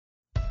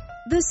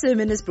This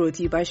sermon is brought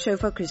to you by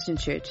Shofar Christian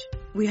Church.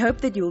 We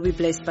hope that you will be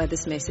blessed by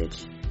this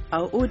message.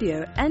 Our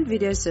audio and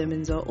video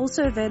sermons are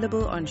also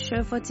available on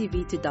Shofar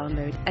TV to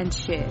download and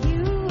share.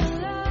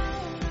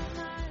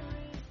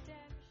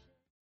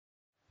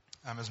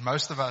 As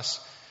most of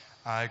us,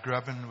 I grew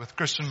up with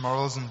Christian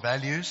morals and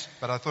values,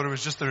 but I thought it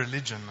was just a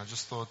religion. I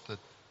just thought that,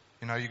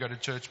 you go to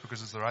church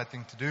because it's the right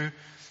thing to do,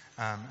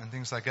 and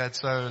things like that.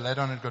 So later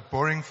on it got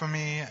boring for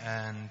me,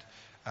 and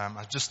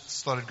I just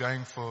started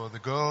going for the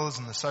girls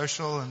and the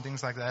social and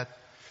things like that.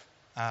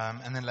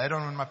 And then later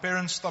on when my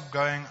parents stopped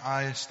going,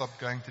 I stopped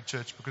going to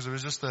church because it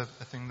was just a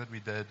thing that we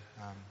did.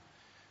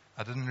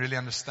 I didn't really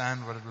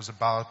understand what it was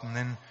about. And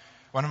then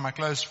one of my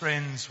close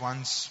friends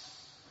once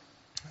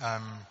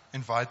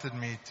invited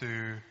me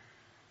to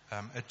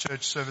a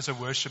church service, a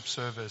worship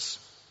service.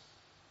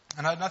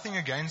 And I had nothing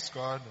against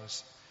God.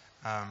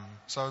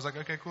 So I was like,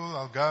 okay, cool,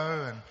 I'll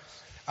go. And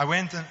I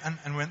went,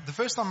 and when the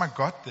first time I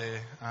got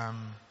there,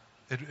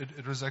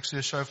 it was actually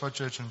a Shofar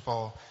church in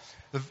Paul.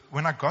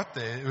 When I got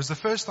there, it was the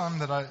first time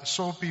that I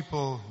saw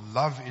people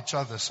love each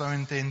other so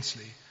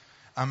intensely.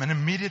 And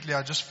immediately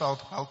I just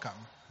felt welcome.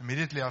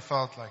 Immediately I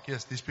felt like,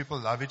 yes, these people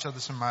love each other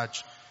so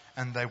much.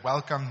 And they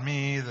welcomed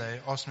me. They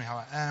asked me how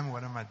I am,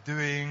 what am I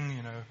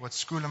doing, what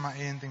school am I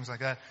in, things like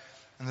that.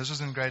 And this was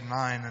in grade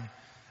 9.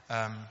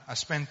 And I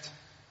spent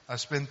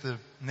the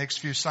next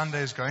few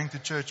Sundays going to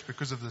church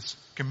because of this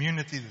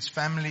community, this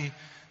family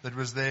that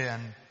was there.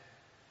 And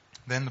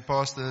then the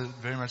pastor,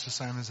 very much the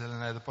same as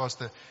Helena, the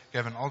pastor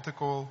gave an altar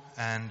call,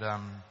 and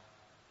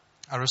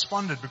I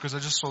responded because I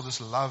just saw this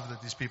love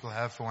that these people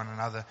have for one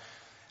another.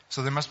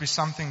 So there must be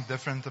something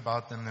different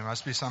about them. There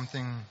must be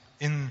something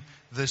in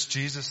this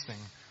Jesus thing.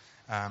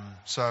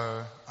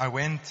 So I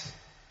went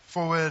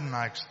forward and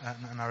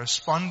I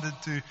responded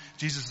to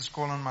Jesus'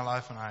 call on my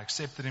life, and I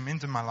accepted him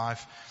into my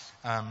life.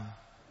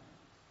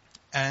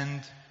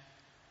 And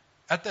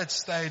at that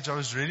stage, I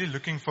was really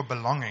looking for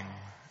belonging.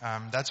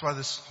 That's why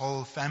this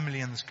whole family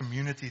and this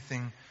community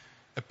thing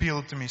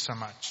appealed to me so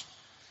much.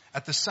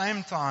 At the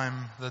same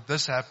time that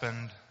this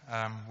happened,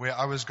 where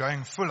I was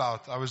going full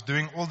out, I was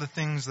doing all the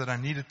things that I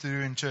needed to do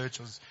in church.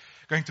 I was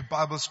going to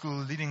Bible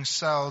school, leading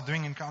cell,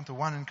 doing encounter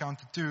 1,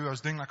 encounter 2. I was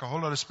doing like a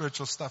whole lot of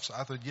spiritual stuff. So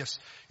I thought, yes,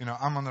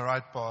 I'm on the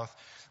right path.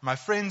 My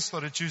friends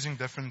started choosing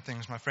different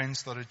things. My friends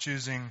started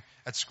choosing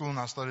at school, and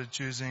I started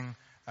choosing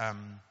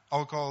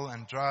alcohol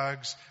and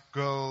drugs,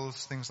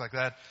 girls, things like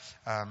that,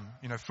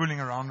 fooling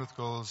around with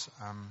girls,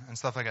 and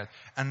stuff like that.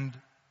 And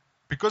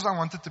because I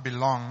wanted to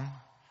belong,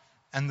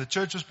 and the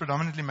church was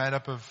predominantly made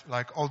up of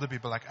like older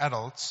people, like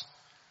adults,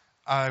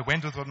 I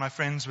went with what my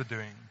friends were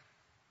doing.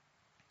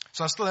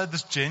 So I still had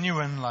this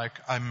genuine,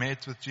 I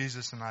met with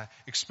Jesus and I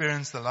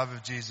experienced the love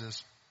of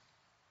Jesus.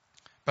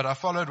 But I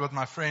followed what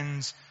my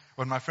friends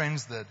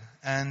did.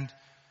 And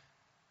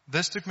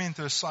this took me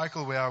into a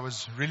cycle where I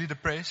was really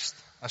depressed.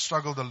 I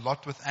struggled a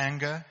lot with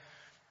anger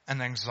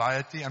and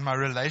anxiety, and my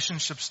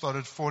relationships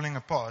started falling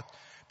apart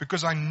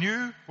because I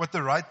knew what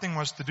the right thing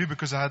was to do,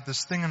 because I had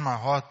this thing in my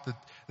heart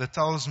that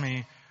tells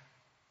me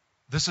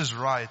this is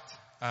right.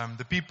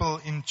 The people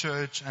in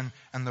church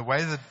and the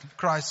way that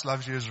Christ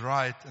loves you is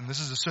right, and this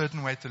is a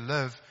certain way to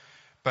live.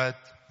 But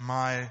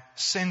my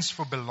sense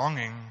for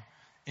belonging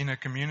in a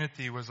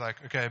community was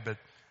like, okay, but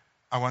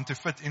I want to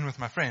fit in with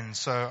my friends.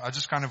 So I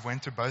just kind of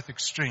went to both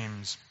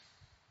extremes,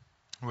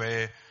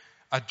 where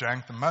I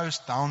drank the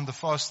most, down the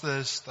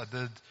fastest, I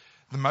did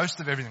the most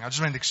of everything. I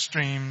just went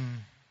extreme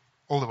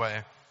all the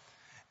way.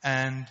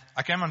 And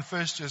I came on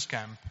first year's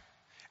camp.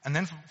 And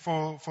then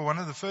for one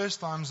of the first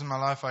times in my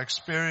life, I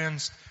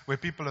experienced where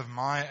people of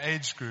my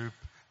age group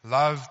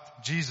loved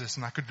Jesus,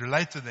 and I could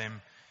relate to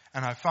them.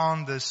 And I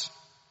found this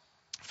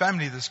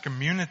family, this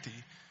community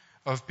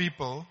of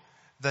people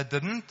that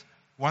didn't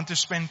want to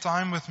spend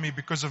time with me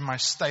because of my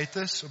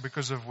status or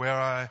because of where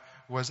I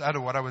was at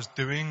or what I was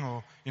doing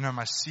or,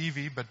 my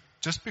CV, but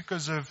just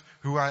because of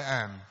who I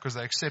am, because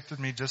they accepted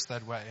me just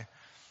that way.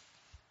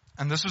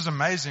 And this was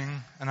amazing,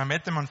 and I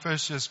met them on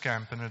first year's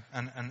camp,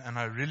 and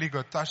I really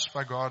got touched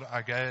by God.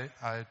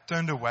 I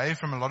turned away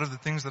from a lot of the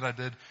things that I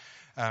did,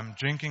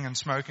 drinking and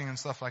smoking and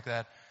stuff like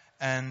that,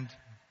 and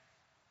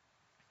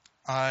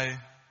I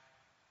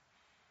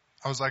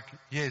was like,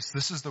 yes,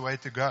 this is the way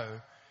to go.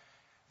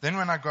 Then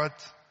when I got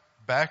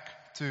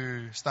back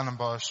to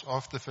Stellenbosch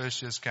after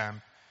first year's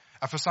camp,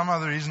 I for some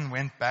other reason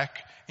went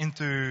back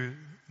into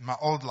my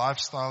old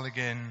lifestyle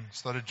again,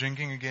 started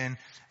drinking again,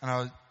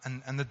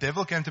 and the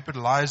devil came to put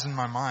lies in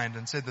my mind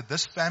and said that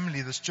this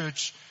family, this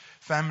church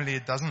family,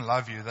 it doesn't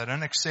love you. They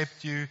don't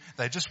accept you.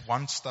 They just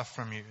want stuff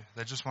from you.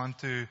 They just want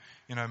to,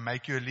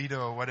 make you a leader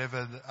or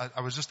whatever.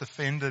 I was just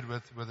offended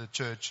with the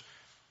church.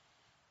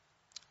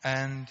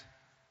 And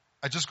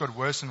I just got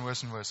worse and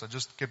worse and worse. I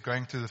just kept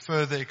going to the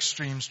further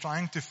extremes,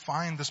 trying to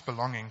find this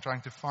belonging,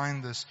 trying to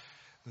find this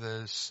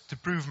to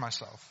prove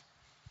myself.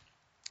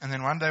 And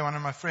then one day, one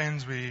of my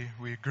friends, we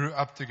grew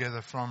up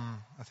together from,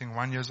 I think,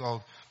 1 year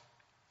old.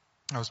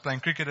 I was playing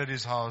cricket at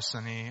his house,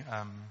 and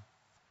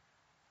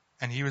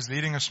he was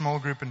leading a small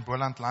group in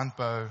Boland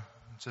Landbou,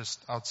 just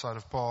outside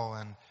of Paul,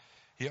 and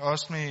he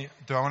asked me,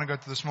 do I want to go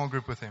to the small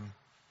group with him?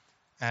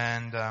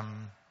 And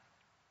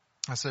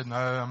I said, no,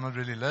 I'm not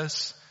really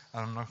Liz.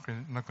 I'm not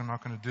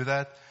going to do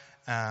that.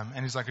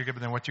 And he's like, okay, but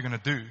then what are you going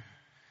to do?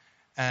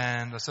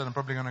 And I said, I'm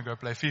probably going to go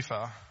play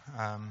FIFA.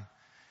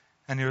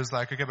 And he was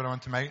like, okay, but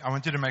I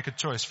want you to make a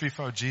choice,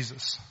 FIFA or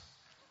Jesus.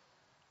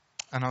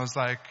 And I was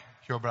like,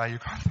 yo, bro, you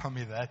can't tell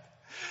me that.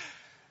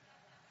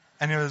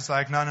 And he was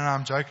like, no,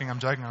 I'm joking.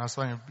 And I was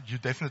like, you're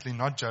definitely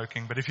not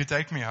joking. But if you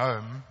take me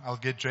home, I'll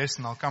get dressed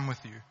and I'll come with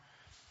you.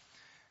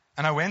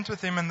 And I went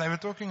with him and they were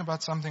talking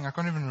about something, I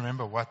can't even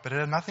remember what, but it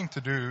had nothing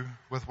to do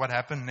with what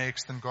happened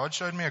next. And God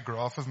showed me a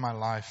graph of my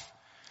life.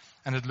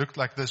 And it looked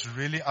like this,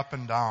 really up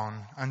and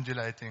down,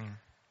 undulating.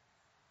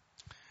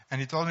 And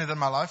he told me that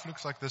my life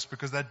looks like this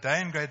because that day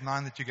in grade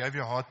 9 that you gave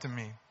your heart to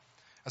me,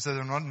 I said,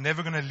 I'm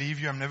never going to leave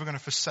you. I'm never going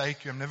to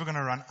forsake you. I'm never going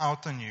to run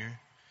out on you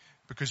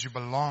because you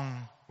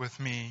belong with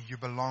me. You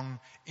belong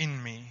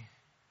in me.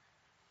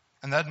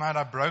 And that night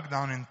I broke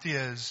down in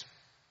tears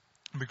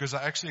because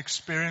I actually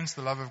experienced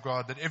the love of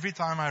God, that every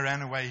time I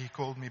ran away, He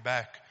called me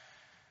back.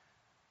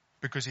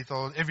 Because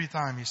every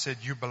time He said,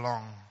 you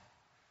belong.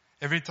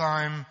 Every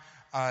time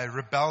I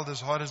rebelled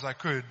as hard as I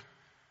could,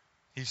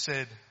 He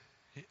said,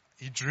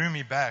 He drew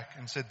me back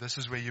and said, this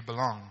is where you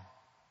belong.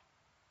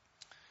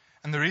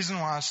 And the reason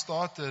why I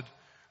started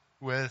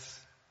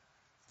with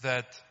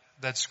that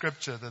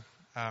scripture, that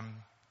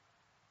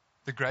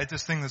the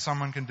greatest thing that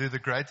someone can do, the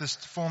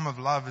greatest form of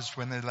love is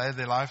when they lay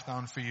their life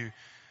down for you,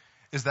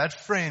 is that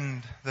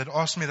friend that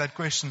asked me that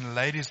question,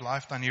 laid his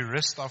life down. He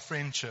risked our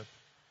friendship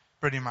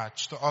pretty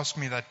much to ask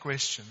me that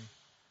question.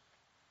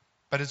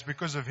 But it's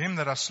because of him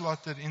that I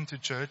slotted into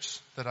church,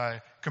 that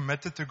I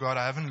committed to God.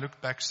 I haven't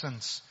looked back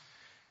since.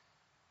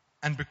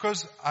 And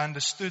because I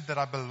understood that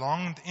I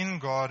belonged in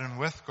God and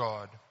with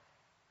God,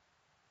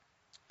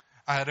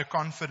 I had a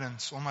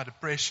confidence. All my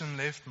depression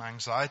left, my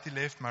anxiety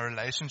left, my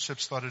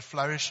relationships started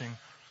flourishing.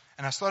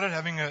 And I started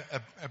having a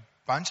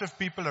bunch of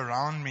people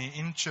around me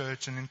in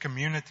church and in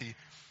community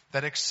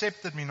that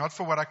accepted me, not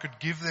for what I could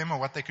give them or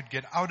what they could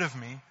get out of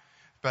me,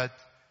 but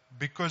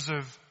because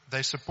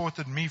they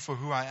supported me for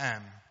who I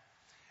am.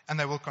 And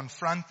they will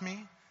confront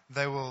me,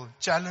 they will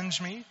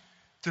challenge me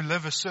to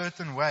live a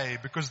certain way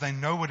because they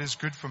know what is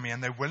good for me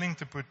and they're willing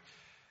to put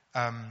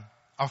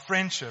our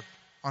friendship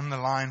on the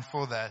line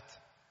for that.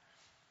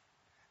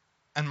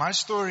 And my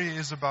story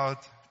is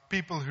about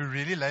people who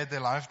really laid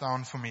their life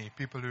down for me,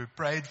 people who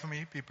prayed for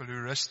me, people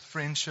who risked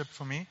friendship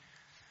for me,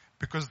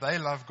 because they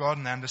love God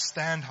and they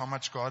understand how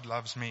much God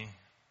loves me.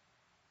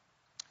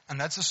 And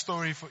that's a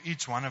story for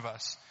each one of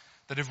us,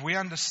 that if we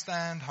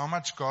understand how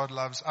much God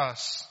loves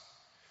us,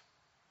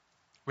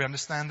 we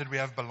understand that we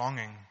have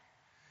belonging,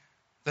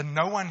 that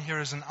no one here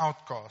is an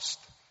outcast,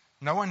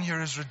 no one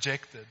here is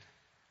rejected,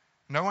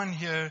 no one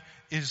here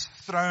is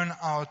thrown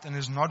out and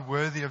is not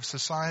worthy of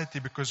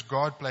society because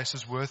God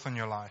places worth on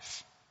your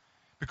life.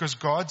 Because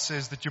God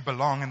says that you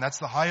belong, and that's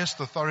the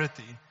highest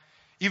authority.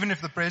 Even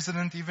if the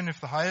president, even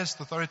if the highest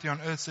authority on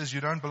earth says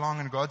you don't belong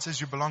and God says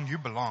you belong, you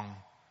belong.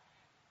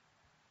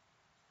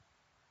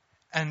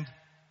 And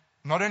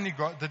not only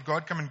did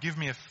God come and give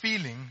me a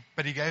feeling,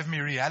 but He gave me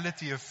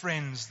reality of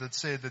friends that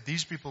said that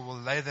these people will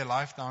lay their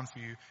life down for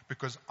you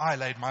because I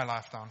laid my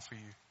life down for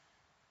you.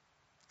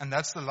 And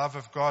that's the love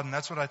of God, and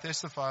that's what I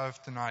testify of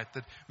tonight,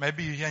 that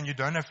maybe you're here and you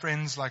don't have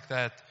friends like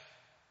that.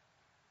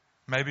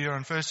 Maybe you're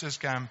on first year's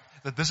camp,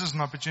 that this is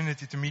an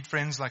opportunity to meet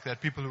friends like that,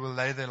 people who will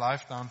lay their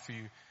life down for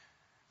you.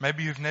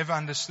 Maybe you've never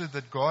understood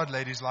that God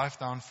laid His life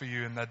down for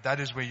you and that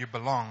is where you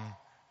belong.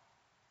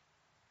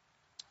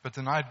 But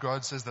tonight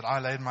God says that I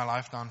laid my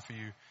life down for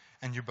you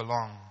and you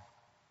belong.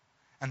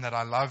 And that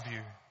I love you.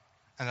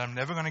 And that I'm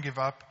never going to give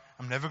up.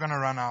 I'm never going to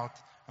run out.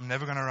 I'm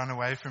never going to run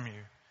away from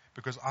you.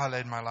 Because I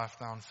laid my life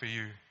down for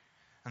you.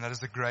 And that is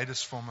the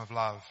greatest form of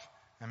love.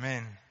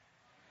 Amen.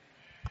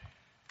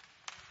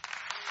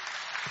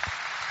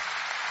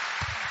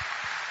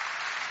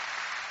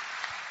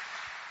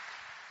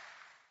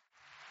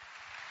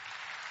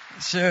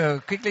 Sure.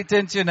 Quickly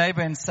turn to your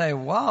neighbor and say,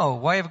 wow,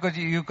 why have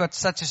you got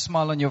such a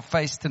smile on your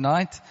face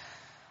tonight?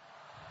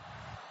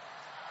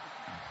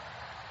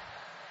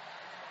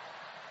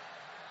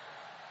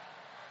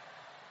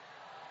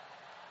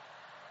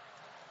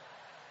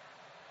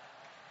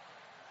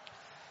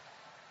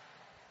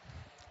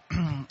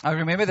 I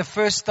remember the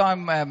first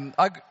time, I'm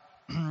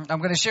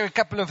going to share a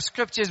couple of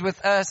scriptures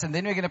with us and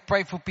then we're going to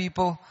pray for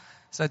people.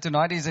 So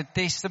tonight is a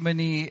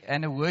testimony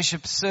and a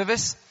worship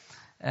service.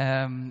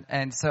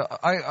 And so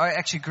I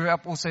actually grew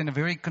up also in a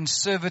very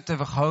conservative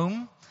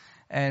home.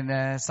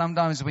 And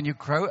sometimes when you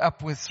grow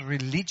up with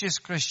religious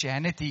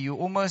Christianity, you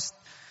almost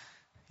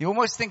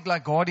think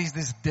like God is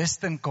this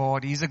distant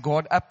God. He's a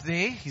God up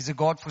there. He's a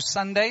God for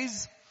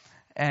Sundays.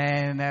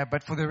 And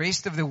but for the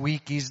rest of the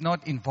week, He's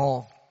not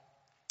involved.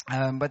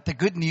 But the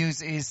good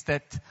news is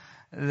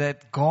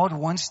that God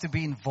wants to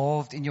be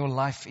involved in your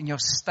life, in your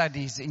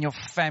studies, in your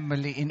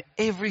family, in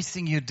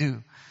everything you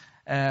do.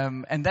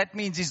 And that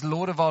means He's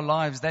Lord of our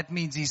lives. That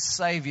means He's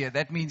Savior.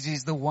 That means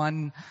He's the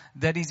one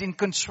that is in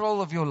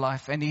control of your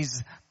life, and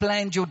He's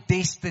planned your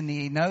destiny.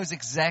 He knows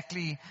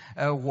exactly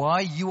why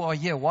you are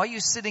here, why you're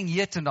sitting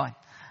here tonight.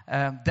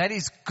 That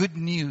is good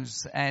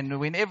news. And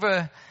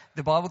whenever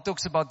the Bible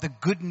talks about the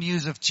good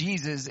news of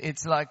Jesus,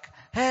 it's like,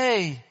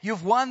 hey,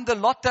 you've won the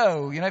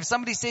lotto. If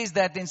somebody says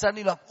that, then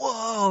suddenly like,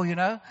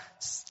 whoa,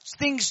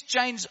 things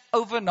change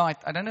overnight.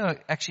 I don't know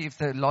actually if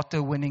the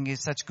lotto winning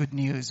is such good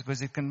news,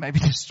 because it can maybe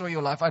destroy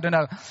your life. I don't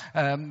know.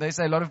 They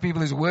say a lot of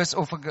people is worse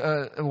off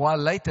a while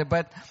later.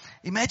 But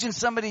imagine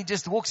somebody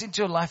just walks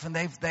into your life and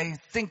they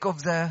think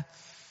of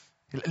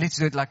let's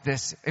do it like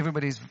this.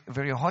 Everybody's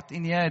very hot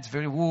in here. It's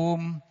very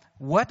warm.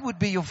 What would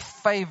be your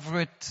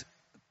favorite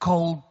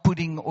cold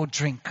pudding or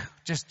drink?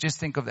 Just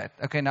think of that.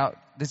 Okay, now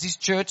this is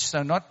church,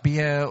 so not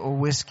beer or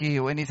whiskey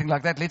or anything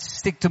like that. Let's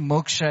stick to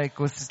milkshake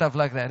or stuff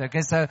like that.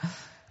 Okay, so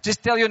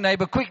just tell your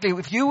neighbor quickly,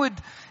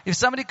 if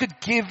somebody could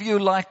give you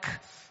like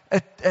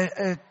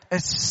a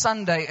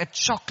sundae, a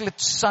chocolate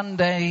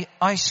sundae,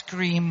 ice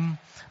cream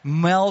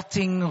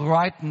melting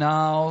right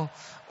now,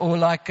 or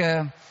like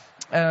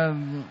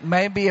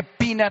maybe a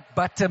peanut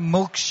butter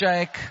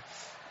milkshake,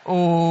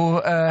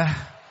 or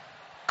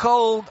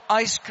cold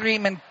ice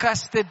cream and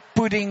custard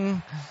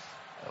pudding,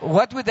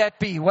 what would that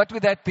be? What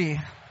would that be?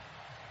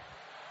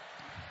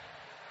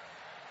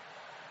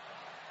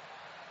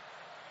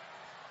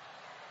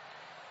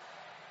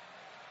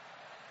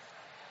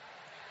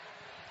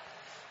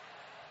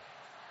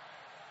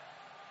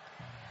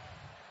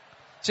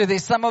 So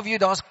there's some of you,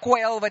 daar's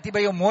kwel wat jy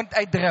by jou mond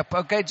uitdrup.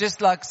 Okay, just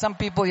like some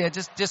people here,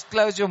 just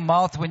close your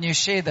mouth when you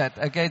share that.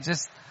 Okay,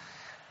 just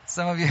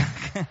some of you.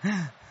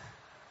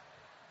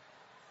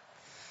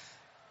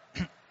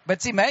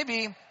 But see,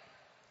 maybe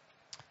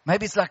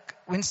it's like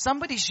when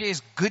somebody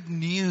shares good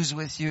news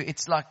with you,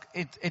 it's like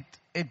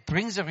it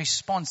brings a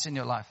response in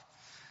your life.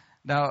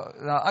 Now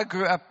I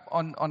grew up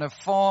on a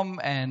farm,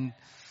 and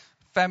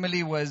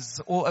family was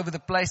all over the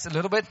place a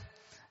little bit.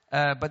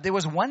 But there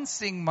was one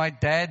thing my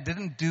dad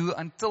didn't do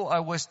until I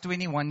was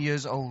 21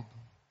 years old.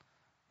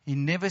 He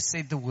never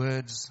said the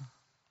words,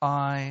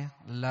 "I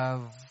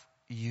love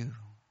you."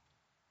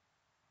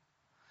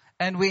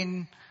 And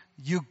when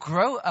you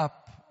grow up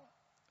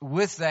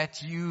with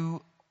that,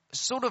 you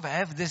sort of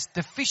have this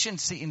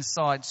deficiency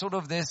inside, sort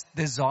of this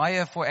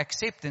desire for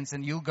acceptance,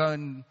 and you'll go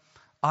and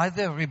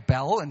either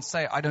rebel and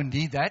say, "I don't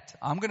need that,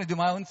 I'm going to do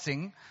my own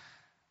thing,"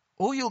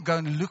 or you'll go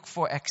and look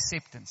for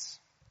acceptance.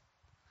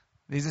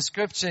 There's a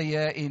scripture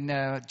here in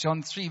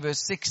John 3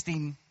 verse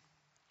 16.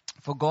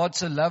 For God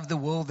so loved the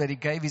world that He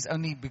gave His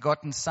only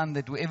begotten Son,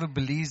 that whoever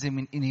believes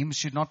in Him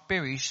should not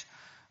perish,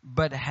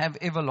 but have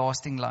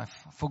everlasting life.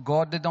 For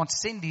God did not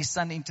send His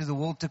Son into the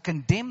world to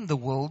condemn the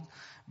world,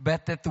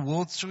 but that the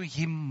world through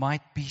Him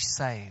might be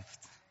saved.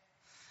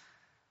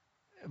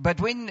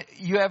 But when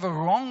you have a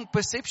wrong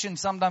perception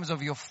sometimes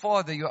of your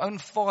father, your own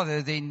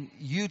father, then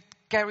you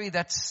carry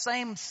that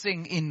same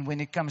thing in when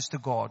it comes to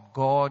God.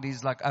 God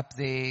is like up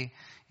there.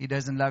 He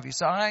doesn't love you.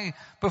 So I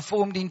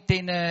performed in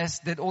tennis,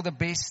 did all the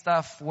best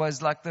stuff, was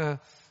like the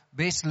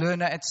best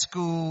learner at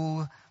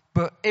school.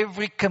 But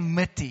every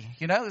committee,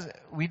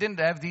 we didn't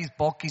have these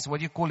balkies, what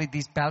do you call it,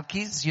 these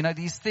balkies,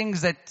 these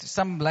things that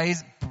some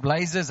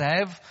blazers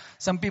have.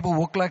 Some people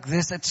walk like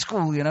this at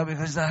school,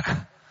 because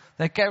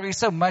they carry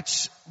so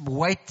much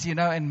weight,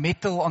 and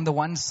metal on the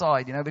one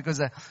side, because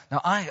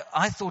now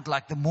I thought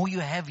like the more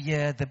you have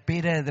here, the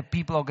better the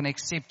people are going to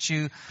accept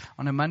you.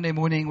 On a Monday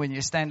morning when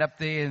you stand up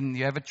there and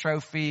you have a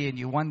trophy and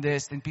you won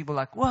this, then people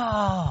are like,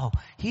 wow,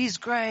 he's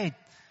great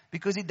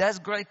because he does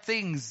great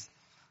things.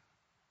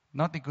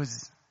 Not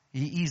because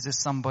he is a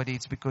somebody,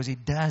 it's because he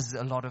does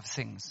a lot of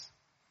things.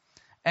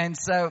 And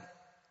so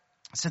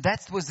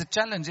that was the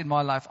challenge in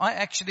my life. I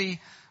actually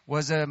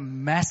was a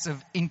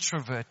massive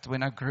introvert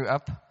when I grew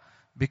up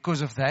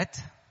because of that.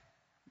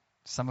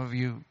 Some of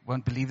you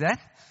won't believe that.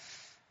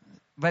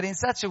 But in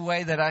such a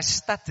way that I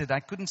stuttered. I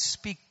couldn't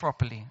speak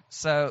properly.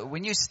 So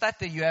when you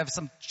stutter, you have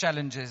some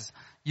challenges.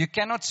 You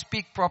cannot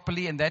speak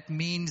properly, and that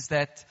means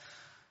that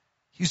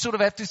you sort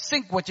of have to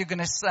think what you're going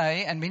to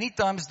say, and many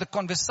times the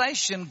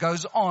conversation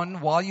goes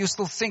on while you're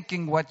still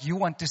thinking what you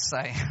want to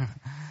say.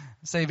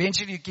 So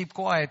eventually you keep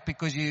quiet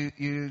because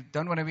you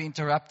don't want to be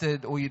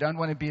interrupted, or you don't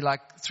want to be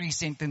like 3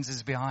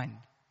 sentences behind.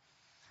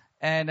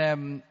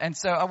 And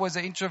so I was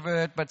an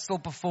introvert, but still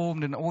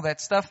performed and all that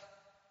stuff.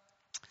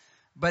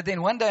 But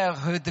then one day I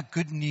heard the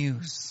good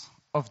news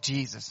of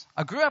Jesus.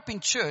 I grew up in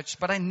church,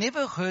 but I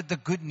never heard the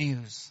good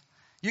news.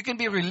 You can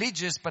be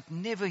religious, but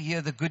never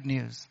hear the good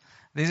news.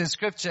 There's a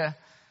scripture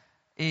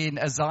in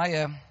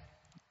Isaiah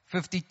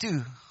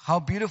 52. How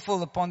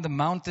beautiful upon the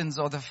mountains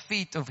are the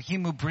feet of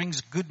him who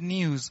brings good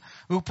news,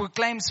 who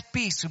proclaims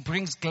peace, who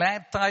brings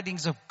glad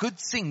tidings of good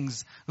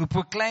things, who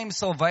proclaims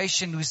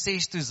salvation, who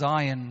says to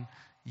Zion,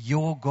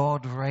 your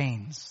God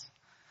reigns.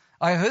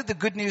 I heard the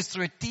good news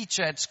through a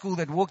teacher at school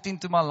that walked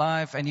into my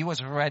life, and he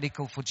was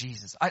radical for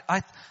Jesus.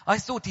 I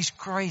thought he's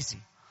crazy.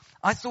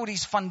 I thought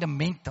he's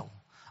fundamental.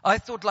 I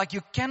thought like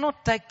you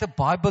cannot take the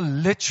Bible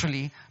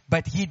literally,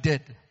 but he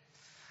did.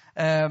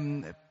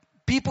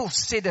 people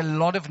said a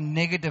lot of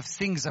negative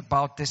things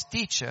about this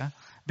teacher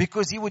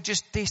because he would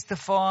just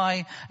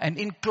testify, and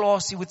in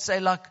class he would say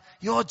like,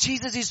 "Yo,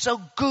 Jesus is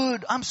so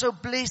good. I'm so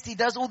blessed. He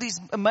does all these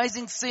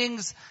amazing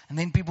things." And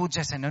then people would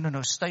just say,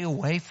 no, stay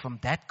away from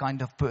that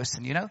kind of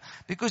person,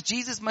 because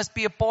Jesus must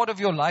be a part of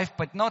your life,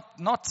 but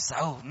not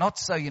so,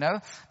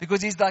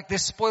 because he's like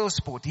this spoil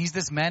sport. He's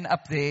this man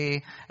up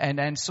there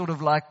and sort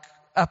of like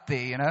up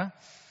there,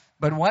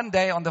 But one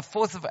day on the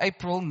 4th of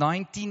April,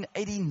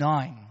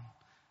 1989,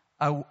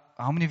 how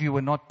many of you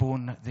were not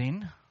born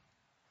then?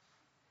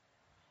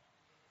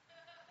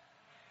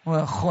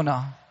 Well,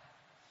 Chona.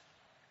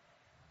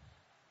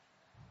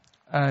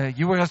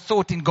 You were a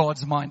thought in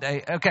God's mind.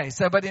 Okay,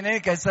 but in any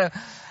case,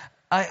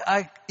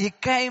 I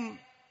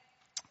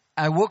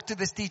walked to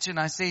this teacher and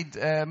I said,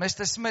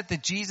 Mr. Smith, the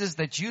Jesus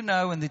that you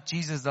know and the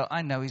Jesus that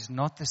I know is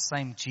not the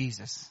same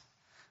Jesus.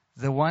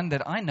 The one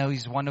that I know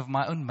is one of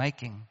my own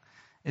making,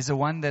 is the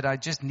one that I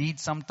just need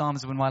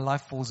sometimes when my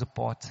life falls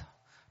apart.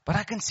 But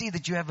I can see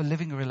that you have a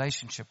living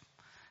relationship.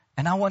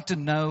 And I want to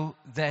know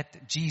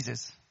that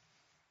Jesus.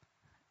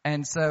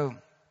 And so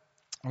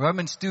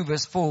Romans 2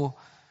 verse 4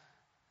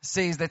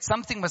 says that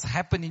something must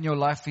happen in your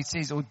life. It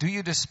says, "Or do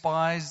you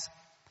despise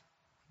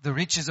the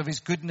riches of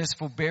his goodness,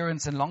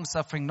 forbearance and long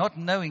suffering, not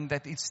knowing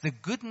that it's the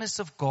goodness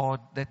of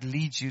God that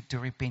leads you to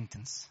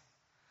repentance?"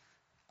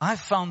 I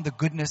found the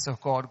goodness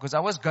of God because I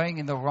was going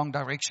in the wrong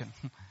direction.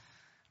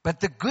 But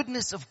the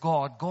goodness of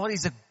God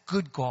is a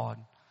good God.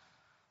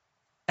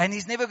 And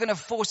he's never going to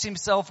force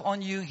himself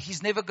on you.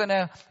 He's never going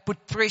to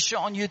put pressure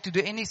on you to do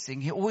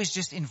anything. He always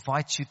just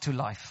invites you to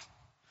life.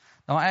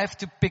 Now I have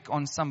to pick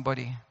on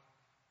somebody.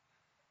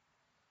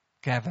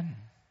 Gavin,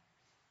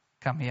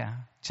 come here.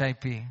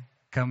 JP,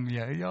 come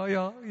here.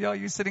 Yeah,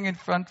 you're sitting in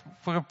front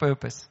for a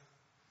purpose.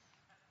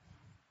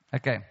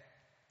 Okay,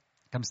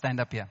 come stand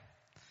up here.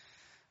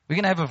 We're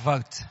going to have a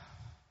vote.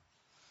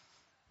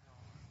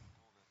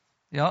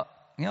 Ja,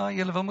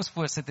 julle wil mos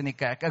voorsit in die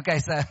kerk. Okay,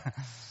 so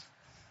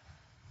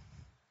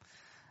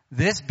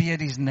this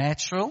beard is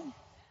natural.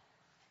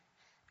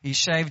 He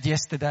shaved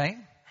yesterday.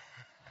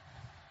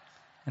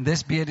 And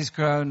this beard is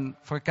grown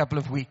for a couple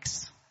of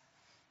weeks.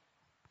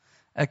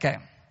 Okay.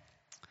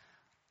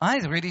 I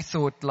really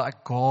thought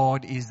like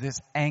God is this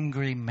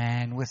angry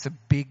man with a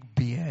big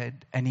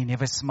beard and he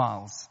never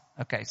smiles.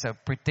 Okay, so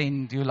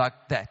pretend you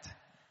like that.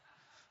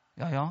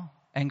 Ja,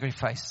 angry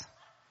face.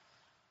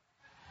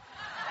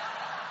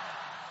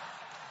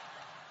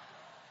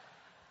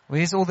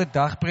 Where's all the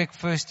Dagbreek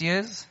first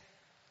years?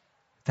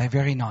 They're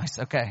very nice.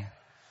 Okay.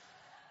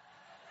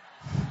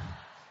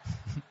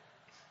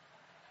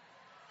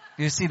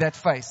 You see that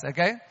face,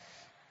 okay?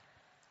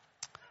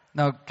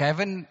 Now,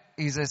 Gavin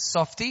is a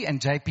softie and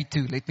JP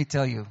too, let me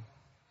tell you.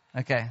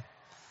 Okay.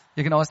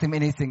 You can ask him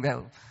anything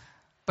though.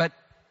 But,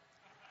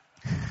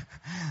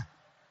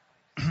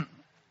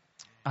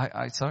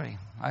 sorry,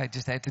 I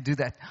just had to do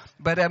that.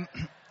 But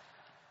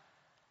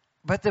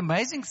the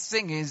amazing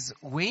thing is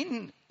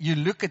when you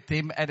look at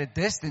them at a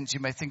distance, you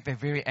may think they're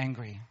very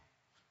angry.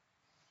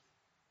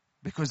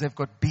 Because they've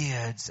got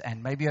beards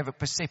and maybe you have a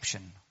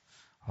perception.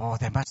 Oh,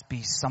 there must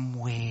be some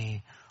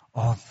way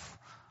of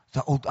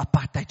the old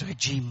apartheid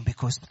regime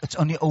because it's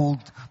only old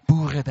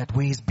boere that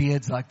wears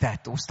beards like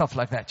that or stuff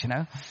like that,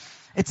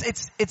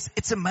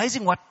 It's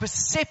amazing what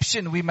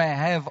perception we may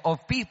have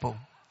of people.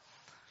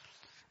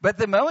 But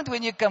the moment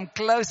when you come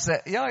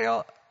closer,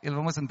 julle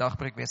moet 'n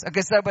dagbreek wees.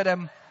 Okay, so but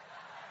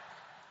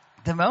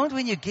the moment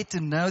when you get to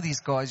know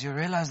these guys, you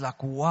realize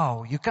like,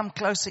 wow, you come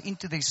closer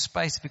into their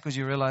space because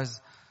you realize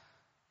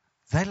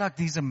they're like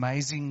these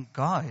amazing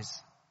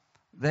guys.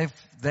 They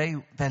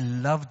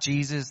love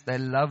Jesus. They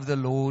love the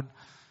Lord.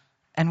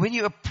 And when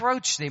you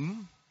approach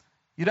them,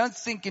 you don't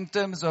think in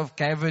terms of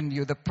Gavin,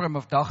 you're the prim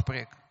of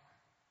Dagbreek.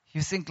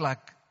 You think like,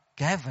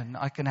 Gavin,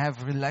 I can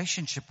have a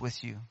relationship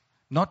with you.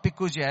 Not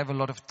because you have a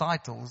lot of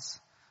titles,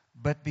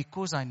 but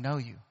because I know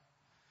you.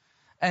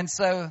 And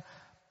so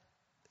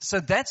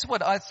that's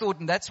what I thought,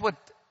 and that's what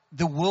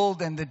the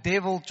world and the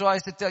devil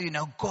tries to tell you.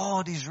 No,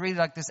 God is really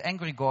like this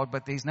angry God,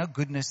 but there's no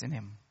goodness in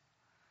him.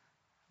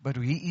 But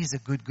he is a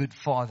good, good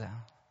father.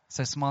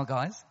 So smile,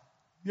 guys.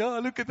 Yeah,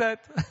 look at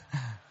that.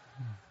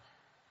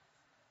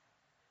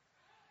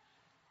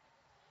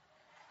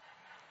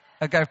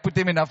 Okay, I've put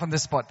them enough on the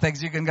spot.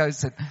 Thanks, you can go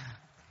sit.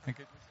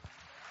 Okay.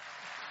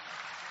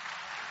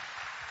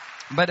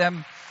 But,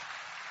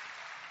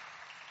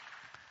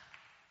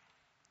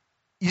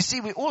 you see,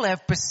 we all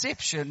have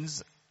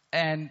perceptions,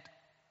 and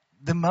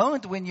the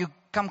moment when you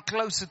come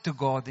closer to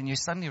God, then you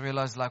suddenly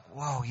realize like,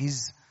 wow,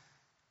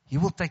 He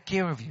will take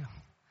care of you.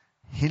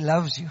 He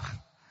loves you.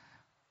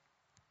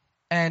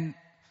 And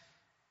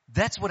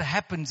that's what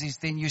happens is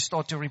then you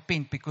start to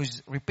repent,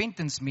 because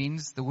repentance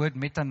means the word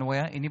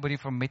metanoia. Anybody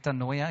from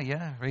metanoia?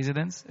 Yeah,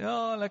 residents?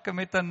 Yeah, like a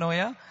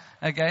metanoia.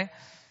 Okay.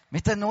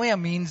 Metanoia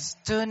means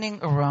turning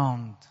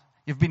around.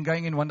 You've been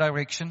going in one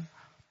direction.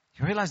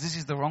 You realize this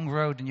is the wrong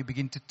road and you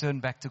begin to turn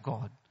back to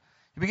God.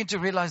 You begin to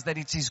realize that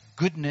it's His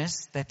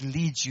goodness that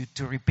leads you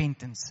to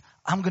repentance.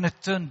 I'm going to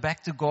turn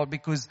back to God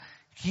because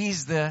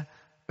He's the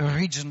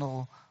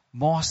original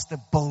master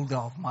builder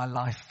of my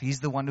life. He's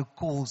the one who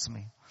calls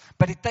me.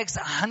 But it takes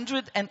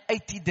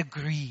 180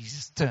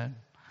 degrees turn.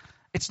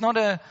 It's not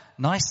a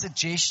nice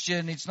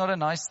suggestion. It's not a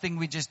nice thing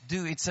we just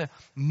do. It's a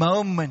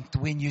moment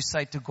when you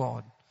say to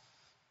God.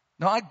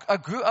 Now, I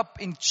grew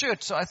up in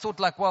church, so I thought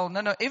like, well,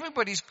 no,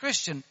 everybody's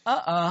Christian.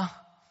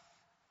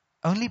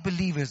 Only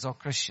believers are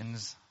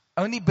Christians.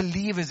 Only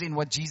believers in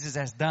what Jesus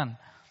has done.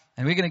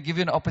 And we're going to give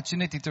you an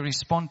opportunity to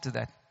respond to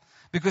that.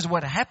 Because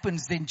what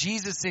happens then,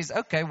 Jesus says,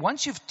 okay,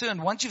 once you've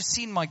turned, once you've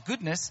seen my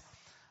goodness,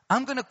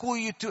 I'm going to call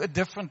you to a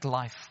different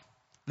life.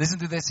 Listen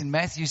to this in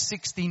Matthew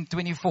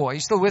 16:24. Are you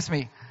still with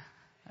me?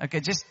 Okay,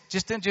 just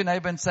turn to your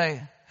neighbor and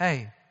say,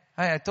 hey,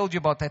 I told you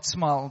about that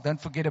smile.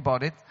 Don't forget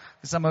about it.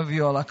 Some of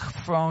you are like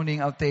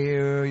frowning out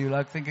there. You're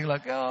like thinking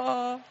like,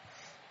 oh.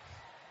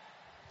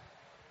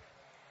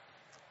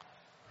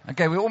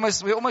 Okay, we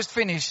almost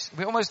finished.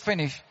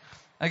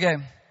 Okay.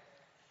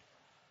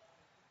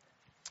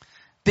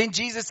 Then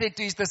Jesus said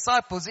to his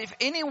disciples, if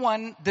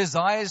anyone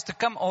desires to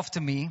come after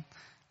me,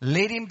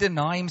 let him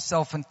deny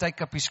himself and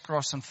take up his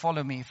cross and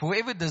follow me. For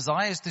whoever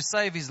desires to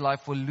save his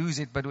life will lose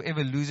it, but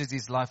whoever loses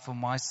his life for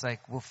my sake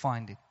will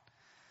find it.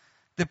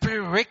 The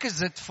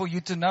prerequisite for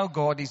you to know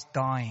God is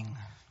dying.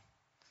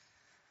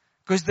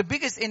 Because the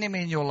biggest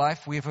enemy in your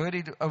life, we've heard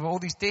it over all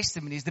these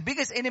testimonies, the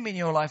biggest enemy in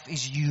your life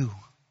is you.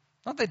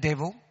 Not the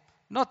devil,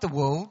 not the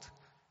world.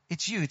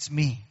 It's you, it's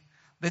me.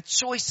 The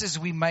choices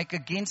we make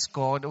against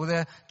God, or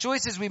the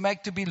choices we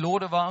make to be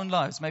Lord of our own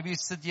lives. Maybe you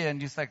sit here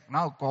and you think,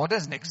 no, God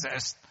doesn't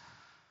exist.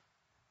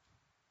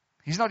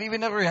 He's not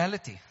even a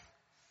reality.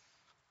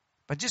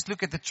 But just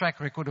look at the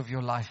track record of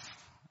your life.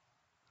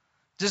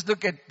 Just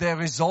look at the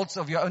results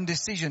of your own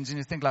decisions and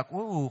you think like,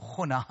 ooh,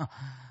 Chona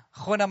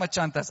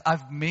Machantas,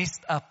 I've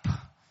messed up.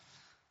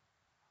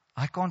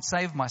 I can't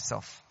save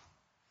myself.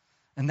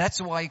 And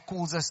that's why he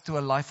calls us to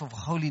a life of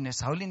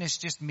holiness. Holiness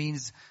just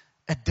means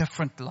a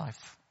different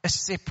life, a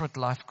separate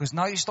life. Because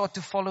now you start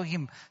to follow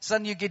him.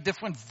 Suddenly you get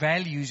different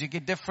values, you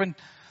get different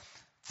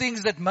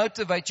things that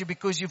motivate you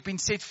because you've been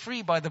set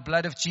free by the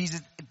blood of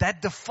Jesus.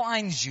 That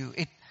defines you.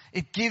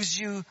 It gives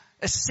you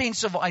a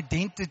sense of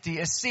identity,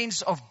 a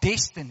sense of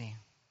destiny.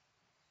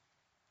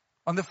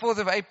 On the 4th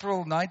of April,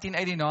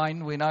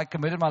 1989, when I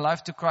committed my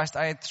life to Christ,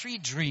 I had 3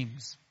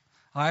 dreams.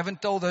 I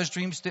haven't told those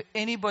dreams to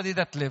anybody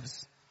that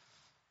lives.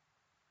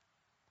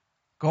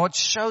 God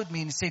showed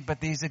me and said, but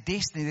there's a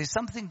destiny,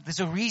 there's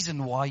a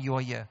reason why you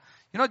are here.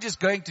 You're not just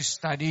going to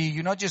study,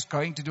 you're not just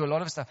going to do a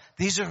lot of stuff.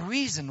 There's a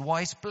reason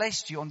why he's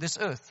placed you on this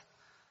earth.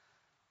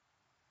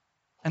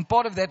 And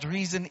part of that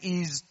reason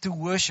is to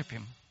worship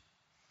him.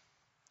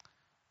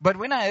 But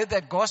when I heard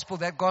that gospel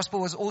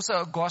was also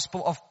a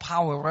gospel of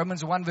power.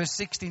 Romans 1 verse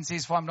 16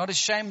 says, for I'm not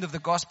ashamed of the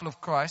gospel of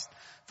Christ,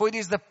 for it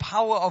is the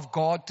power of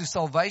God to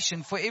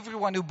salvation for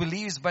everyone who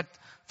believes, but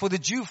for the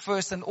Jew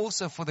first and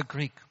also for the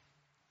Greek.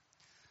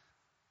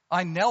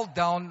 I knelt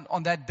down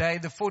on that day,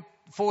 the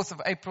 4th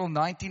of April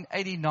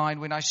 1989,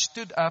 when I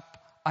stood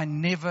up. I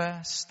never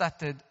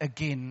stuttered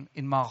again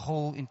in my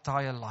whole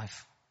entire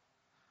life.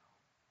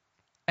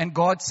 And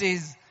God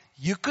says,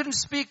 you couldn't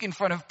speak in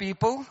front of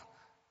people,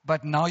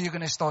 but now you're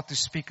going to start to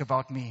speak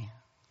about me.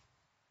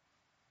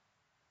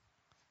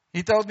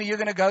 He told me you're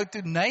going to go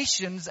to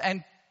nations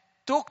and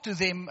talk to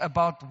them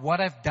about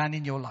what I've done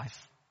in your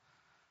life.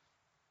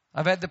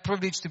 I've had the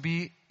privilege to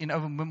be in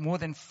over more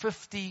than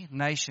 50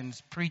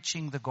 nations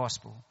preaching the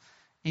gospel.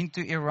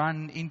 Into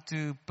Iran,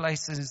 into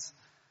places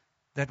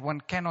that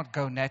one cannot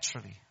go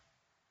naturally.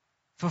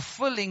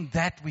 Fulfilling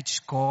that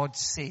which God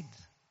said.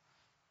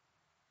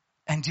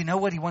 And you know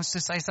what? He wants to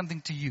say something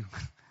to you.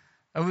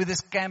 Over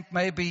this camp,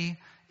 maybe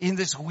in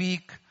this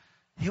week,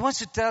 he wants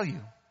to tell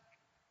you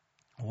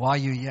why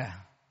you're here.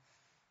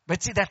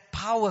 But see, that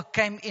power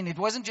came in. It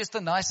wasn't just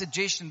a nice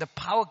suggestion. The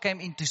power came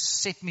in to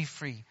set me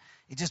free.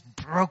 It just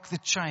broke the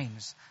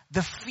chains.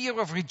 The fear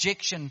of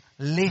rejection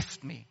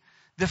left me.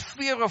 The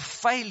fear of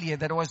failure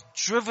that I was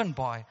driven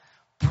by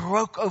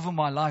broke over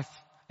my life.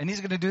 And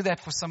he's going to do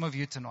that for some of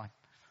you tonight.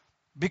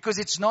 Because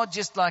it's not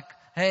just like,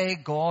 hey,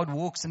 God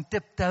walks and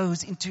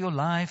tiptoes into your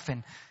life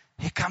and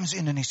he comes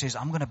in and he says,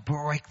 I'm going to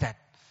break that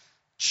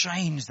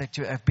chains that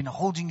you have been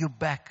holding you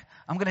back.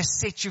 I'm going to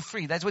set you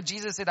free. That's what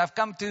Jesus said. I've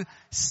come to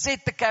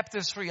set the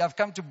captives free. I've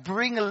come to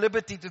bring a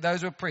liberty to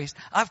those who are oppressed.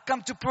 I've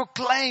come to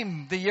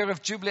proclaim the year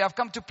of Jubilee. I've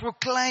come to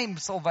proclaim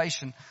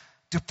salvation,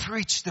 to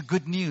preach the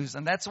good news.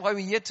 And that's why we're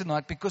here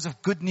tonight, because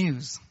of good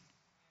news.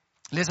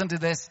 Listen to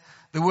this.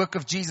 The work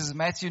of Jesus,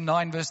 Matthew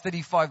 9 verse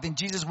 35. Then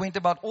Jesus went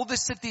about all the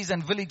cities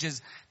and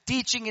villages,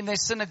 teaching in their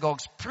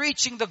synagogues,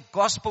 preaching the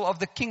gospel of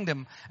the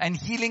kingdom, and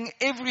healing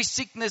every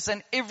sickness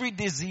and every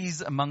disease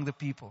among the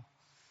people.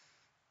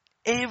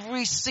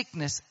 Every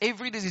sickness,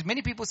 every disease.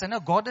 Many people say, no,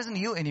 God doesn't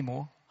heal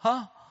anymore.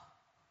 Huh?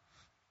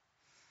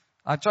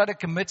 I tried to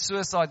commit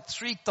suicide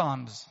 3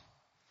 times.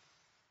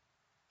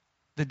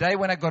 The day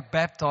when I got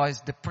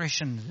baptized,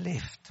 depression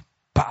left.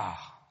 Bah,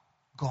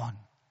 gone.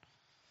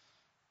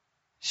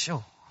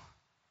 Sure.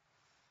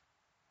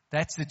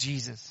 That's the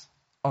Jesus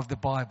of the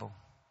Bible.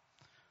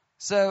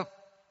 So,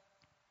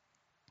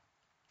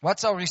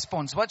 What's our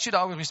response? What should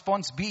our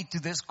response be to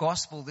this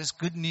gospel, this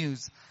good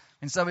news?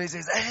 When somebody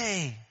says,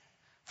 hey,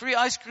 free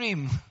ice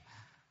cream.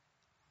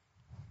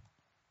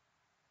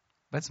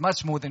 But it's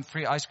much more than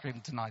free ice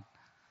cream tonight.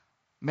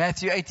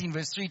 Matthew 18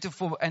 verse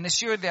 3-4. And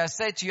assuredly I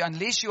say to you,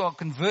 unless you are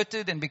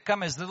converted and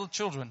become as little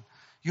children,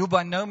 you'll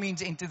by no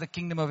means enter the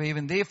kingdom of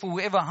heaven. Therefore,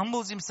 whoever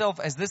humbles himself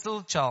as this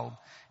little child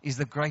is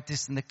the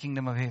greatest in the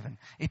kingdom of heaven.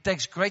 It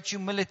takes great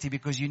humility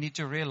because you need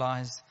to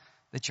realize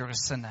that you're a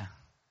sinner.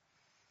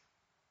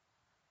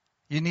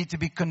 You need to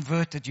be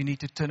converted. You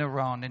need to turn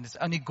around. And it's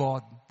only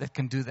God that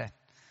can do that.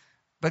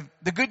 But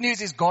the good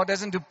news is God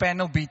doesn't do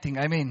panel beating.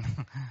 Amen.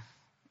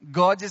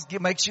 God just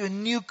makes you a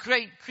new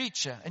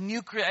creature, a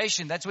new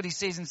creation. That's what he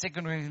says in 2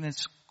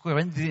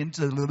 Corinthians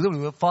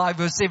 5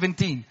 verse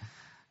 17.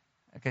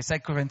 Okay, say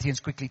Corinthians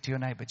quickly to your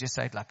neighbor. Just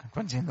say it like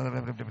Corinthians.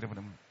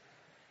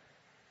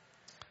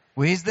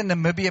 Where's the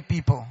Namibia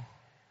people?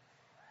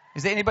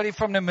 Is there anybody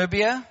from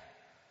Namibia?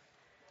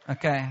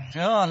 Okay.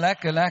 Oh,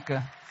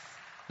 lekker.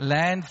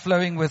 Land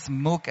flowing with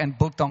milk and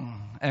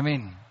biltong.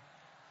 Amen.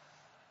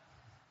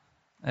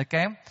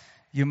 Okay.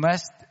 You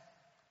must,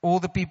 all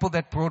the people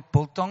that brought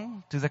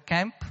biltong to the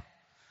camp,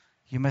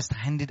 you must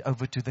hand it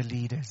over to the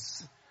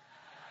leaders.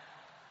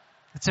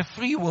 It's a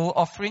free will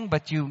offering,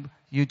 but you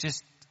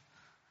just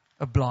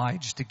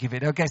obliged to give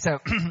it. Okay, so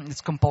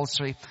it's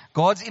compulsory.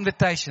 God's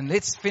invitation.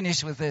 Let's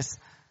finish with this,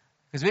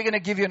 because we're going to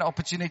give you an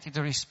opportunity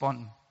to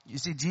respond. You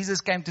see, Jesus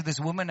came to this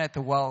woman at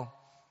the well.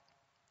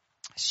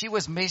 She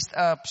was messed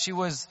up.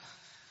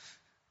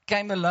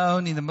 Came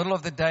alone in the middle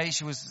of the day.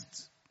 She was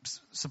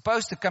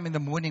supposed to come in the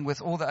morning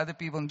with all the other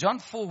people. In John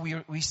 4,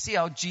 we see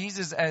how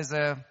Jesus, as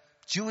a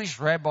Jewish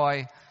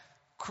rabbi,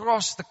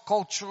 crossed the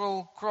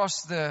cultural,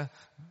 crossed the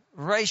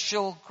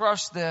racial,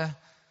 crossed the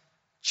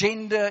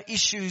gender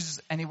issues,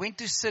 and he went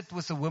to sit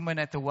with a woman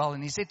at the well,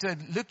 and he said to her,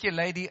 look here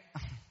lady,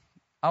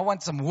 I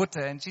want some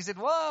water. And she said,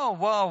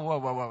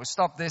 whoa,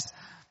 stop this.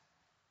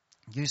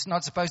 You're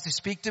not supposed to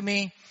speak to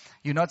me.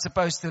 You're not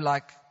supposed to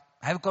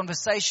have a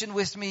conversation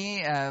with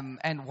me.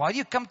 And why do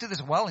you come to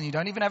this well and you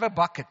don't even have a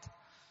bucket?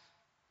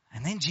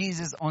 And then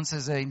Jesus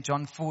answers her in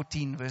John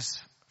 14 verse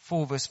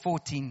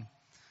 14.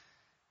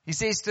 He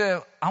says to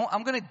her,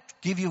 I'm going to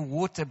give you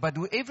water, but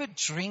whoever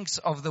drinks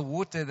of the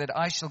water that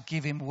I shall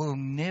give him will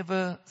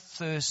never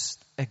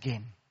thirst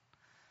again.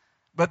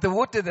 But the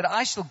water that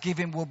I shall give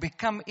him will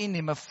become in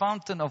him a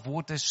fountain of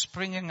water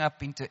springing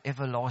up into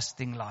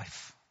everlasting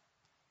life.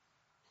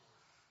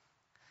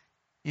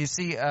 You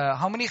see,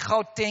 how many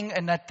Gauteng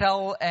and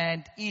Natal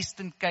and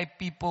Eastern Cape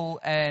people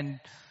and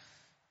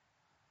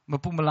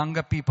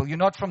Mpumalanga people, you're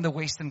not from the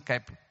Western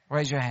Cape?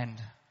 Raise your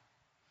hand.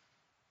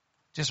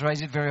 Just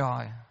raise it very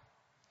high.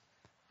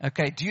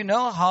 Okay, do you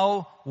know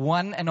how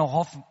long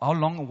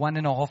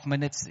 1.5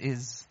 minutes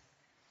is?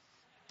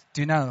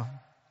 Do you know?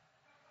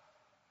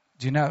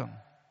 You're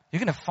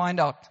going to find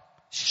out.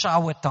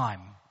 Shower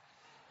time.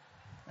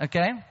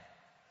 Okay?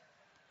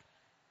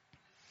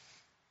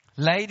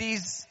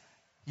 Ladies,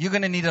 you're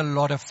going to need a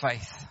lot of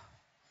faith.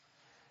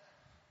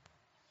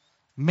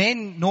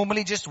 Men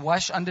normally just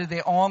wash under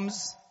their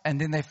arms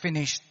and then they're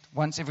finished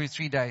once every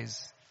 3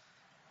 days.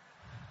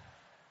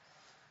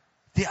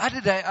 The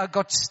other day I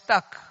got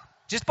stuck,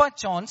 just by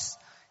chance,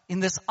 in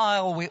this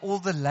aisle where all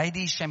the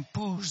lady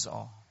shampoos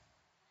are.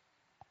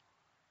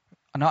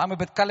 Now I'm a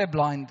bit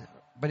colorblind,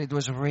 but it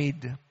was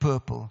red,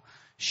 purple.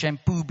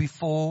 Shampoo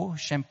before,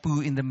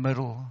 shampoo in the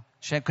middle.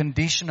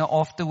 Conditioner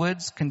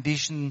afterwards,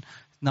 condition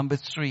number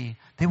 3.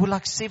 There were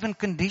 7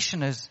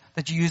 conditioners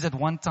that you use at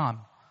one time.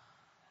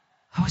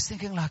 I was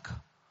thinking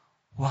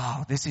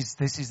wow, this is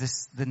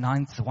the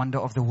 9th wonder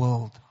of the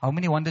world. How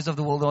many wonders of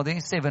the world are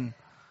there? 7.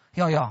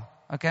 Yeah.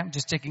 Okay, I'm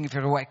just checking if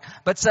you're awake.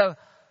 But so,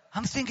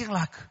 I'm thinking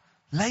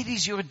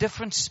ladies, you're a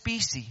different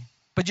species.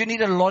 But you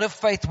need a lot of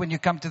faith when you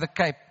come to the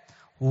Cape.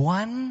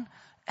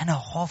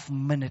 1.5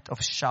 minutes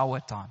of shower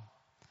time.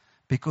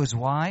 Because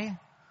why?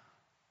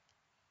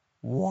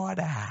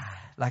 Water.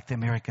 Like the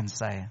Americans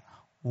say.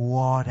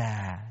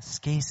 Water.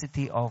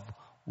 Scarcity of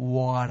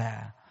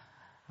water.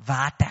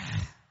 Water.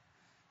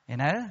 You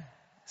know?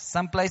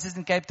 Some places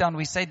in Cape Town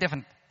we say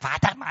different.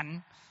 Water,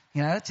 man.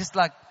 You know, just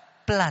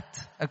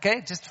plat.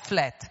 Okay? Just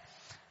flat.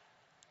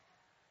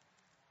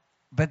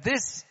 But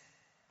this,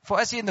 for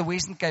us here in the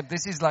Western Cape,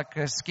 this is like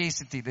a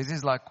scarcity. This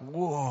is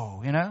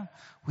whoa, you know.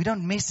 We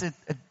don't miss a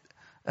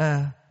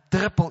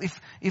dripple.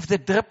 If the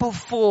dripple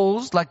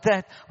falls like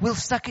that, we'll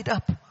suck it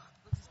up.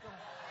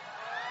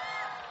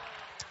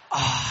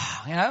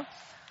 You know.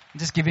 I'm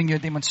just giving you a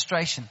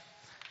demonstration.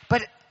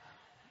 But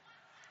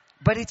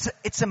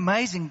it's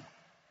amazing.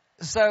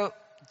 So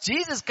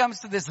Jesus comes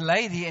to this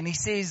lady and he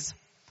says,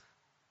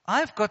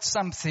 I've got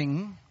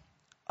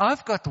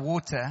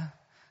water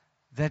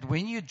that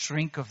when you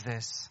drink of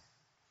this,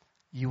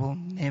 you will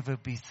never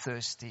be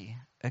thirsty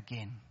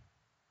again.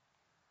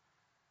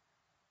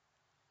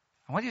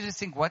 I want you to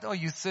think, what are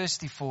you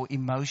thirsty for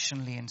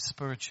emotionally and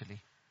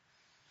spiritually?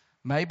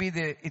 Maybe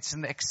it's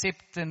an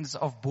acceptance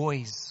of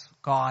boys,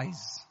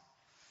 guys.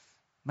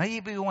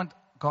 Maybe you want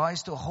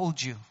guys to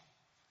hold you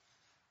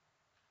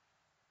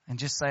and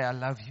just say, I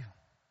love you.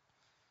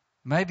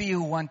 Maybe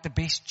you want the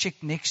best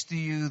chick next to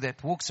you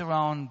that walks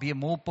around, be a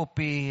mall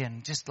puppy,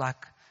 and just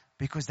like,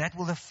 because that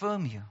will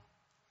affirm you.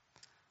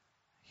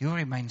 You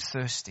remain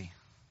thirsty.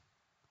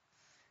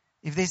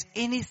 If there's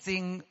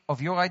anything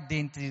of your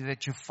identity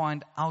that you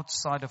find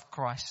outside of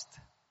Christ,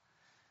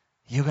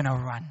 you're going to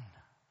run.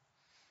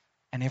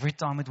 And every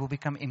time it will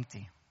become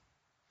empty.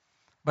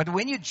 But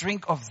when you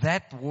drink of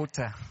that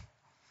water,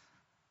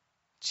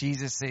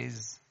 Jesus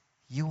says,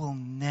 you will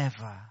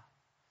never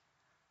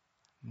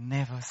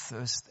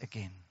thirst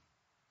again.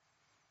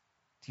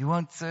 You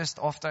won't thirst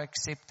after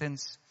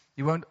acceptance.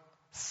 You won't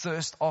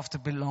thirst after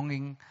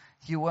belonging.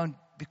 You won't,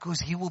 because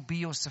He will be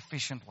your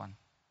sufficient one.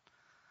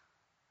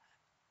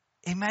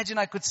 Imagine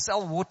I could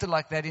sell water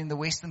like that in the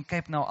Western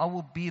Cape now.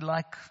 We'll be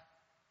like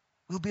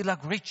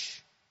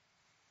rich.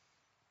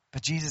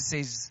 But Jesus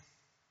says,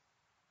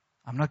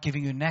 I'm not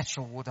giving you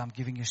natural water, I'm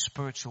giving you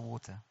spiritual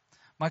water.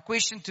 My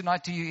question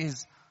tonight to you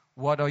is,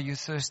 what are you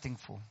thirsting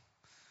for?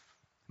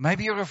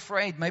 Maybe you're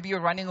afraid, maybe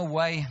you're running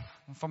away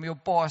from your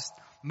past,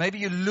 maybe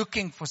you're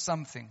looking for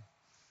something.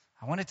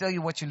 I want to tell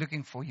you what you're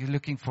looking for. You're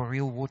looking for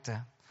real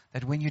water.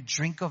 That when you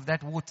drink of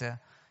that water,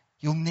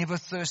 you'll never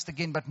thirst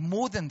again. But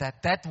more than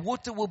that, that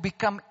water will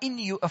become in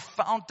you a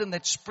fountain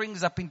that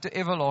springs up into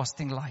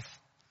everlasting life.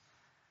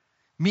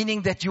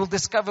 Meaning that you'll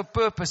discover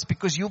purpose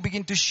because you'll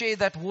begin to share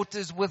that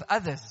waters with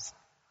others.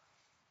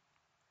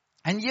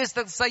 And yes,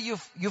 they'll say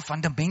you're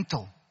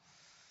fundamental.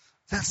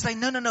 They'll say,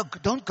 no,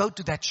 don't go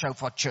to that show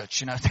for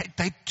church.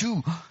 They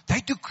too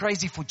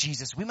crazy for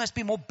Jesus. We must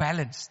be more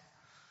balanced.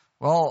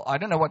 Well, I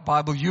don't know what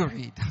Bible you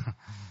read.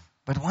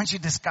 But once you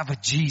discover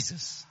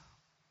Jesus,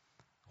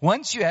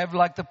 once you have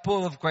like the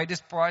pool of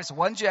greatest price,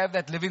 once you have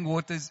that living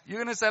waters, you're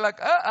going to say like,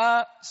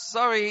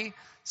 sorry,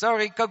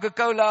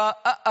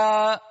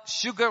 Coca-Cola,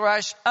 Sugar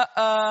Rush,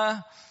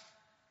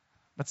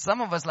 But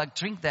some of us like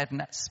drink that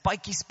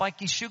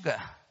spiky sugar.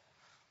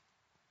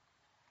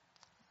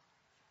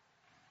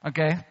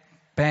 Okay,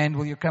 band,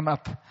 will you come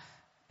up?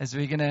 As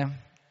we're going to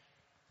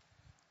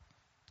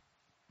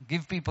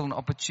give people an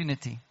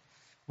opportunity.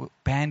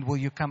 Band, will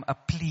you come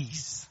up,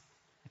 please?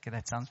 Okay,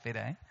 that sounds better,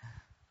 eh?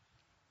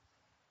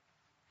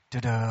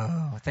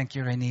 Ta-da. Thank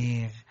you,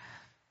 Renier.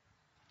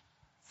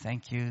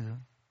 Thank you,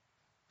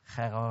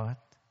 Gerard.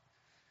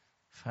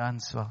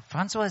 Francois.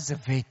 Francois is a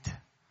vet.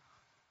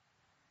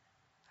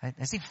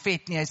 Is he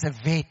vet? Nee, he's a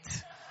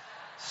vet.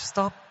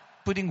 Stop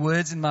putting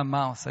words in my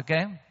mouth,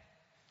 okay?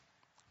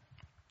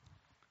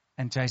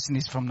 And Jason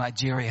is from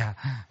Nigeria.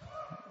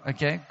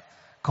 Okay?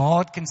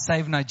 God can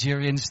save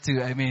Nigerians too.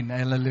 Amen.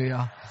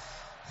 Hallelujah.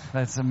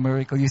 That's a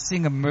miracle. You're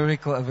seeing a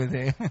miracle over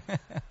there.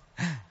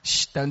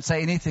 Shh, don't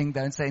say anything.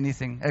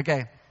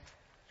 Okay.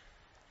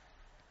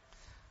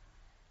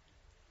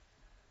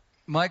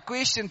 My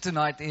question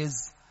tonight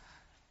is,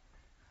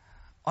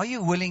 are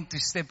you willing to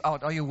step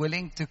out? Are you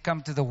willing to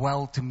come to the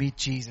well to meet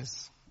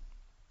Jesus?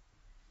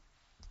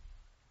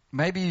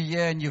 Maybe you're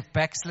here and you've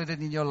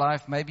backslidden in your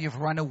life. Maybe you've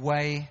run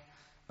away.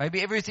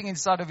 Maybe everything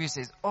inside of you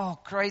says, oh,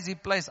 crazy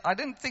place. I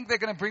didn't think they're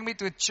going to bring me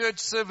to a church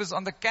service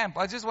on the camp.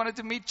 I just wanted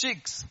to meet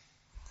chicks.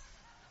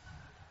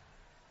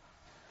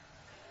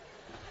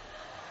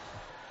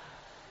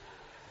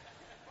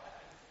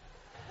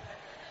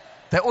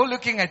 They're all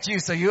looking at you,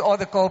 so you are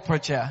the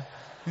culprit here.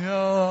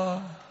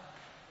 Yeah.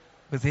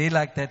 With hair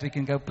like that, we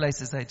can go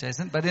places, eh,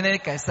 Jason? But in any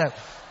case, so.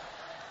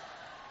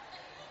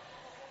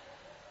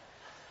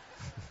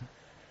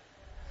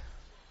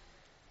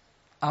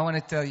 I want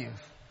to tell you,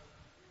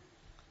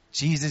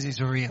 Jesus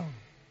is real.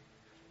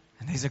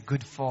 And He's a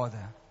good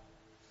Father.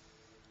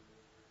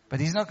 But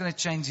He's not going to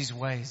change His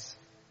ways.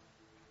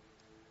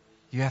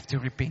 You have to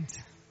repent.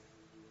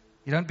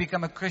 You don't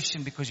become a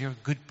Christian because you're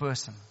a good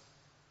person.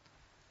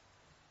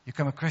 You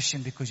become a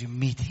Christian because you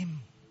meet Him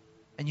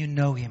and you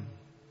know Him.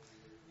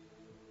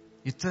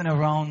 You turn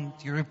around,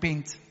 you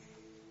repent,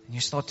 and you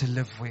start to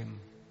live for Him.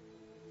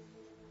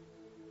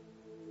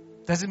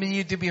 Doesn't mean you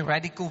need to be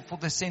radical for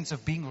the sense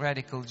of being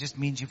radical. It just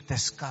means you've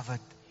discovered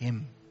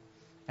Him.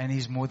 And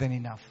He's more than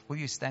enough. Will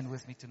you stand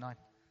with me tonight?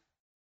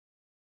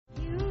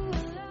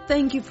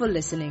 Thank you for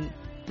listening.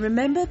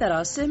 Remember that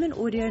our sermon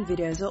audio and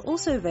videos are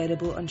also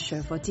available on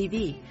Shofar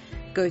TV.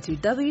 Go to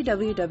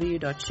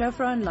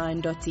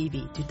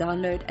www.shofaronline.tv to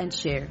download and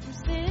share.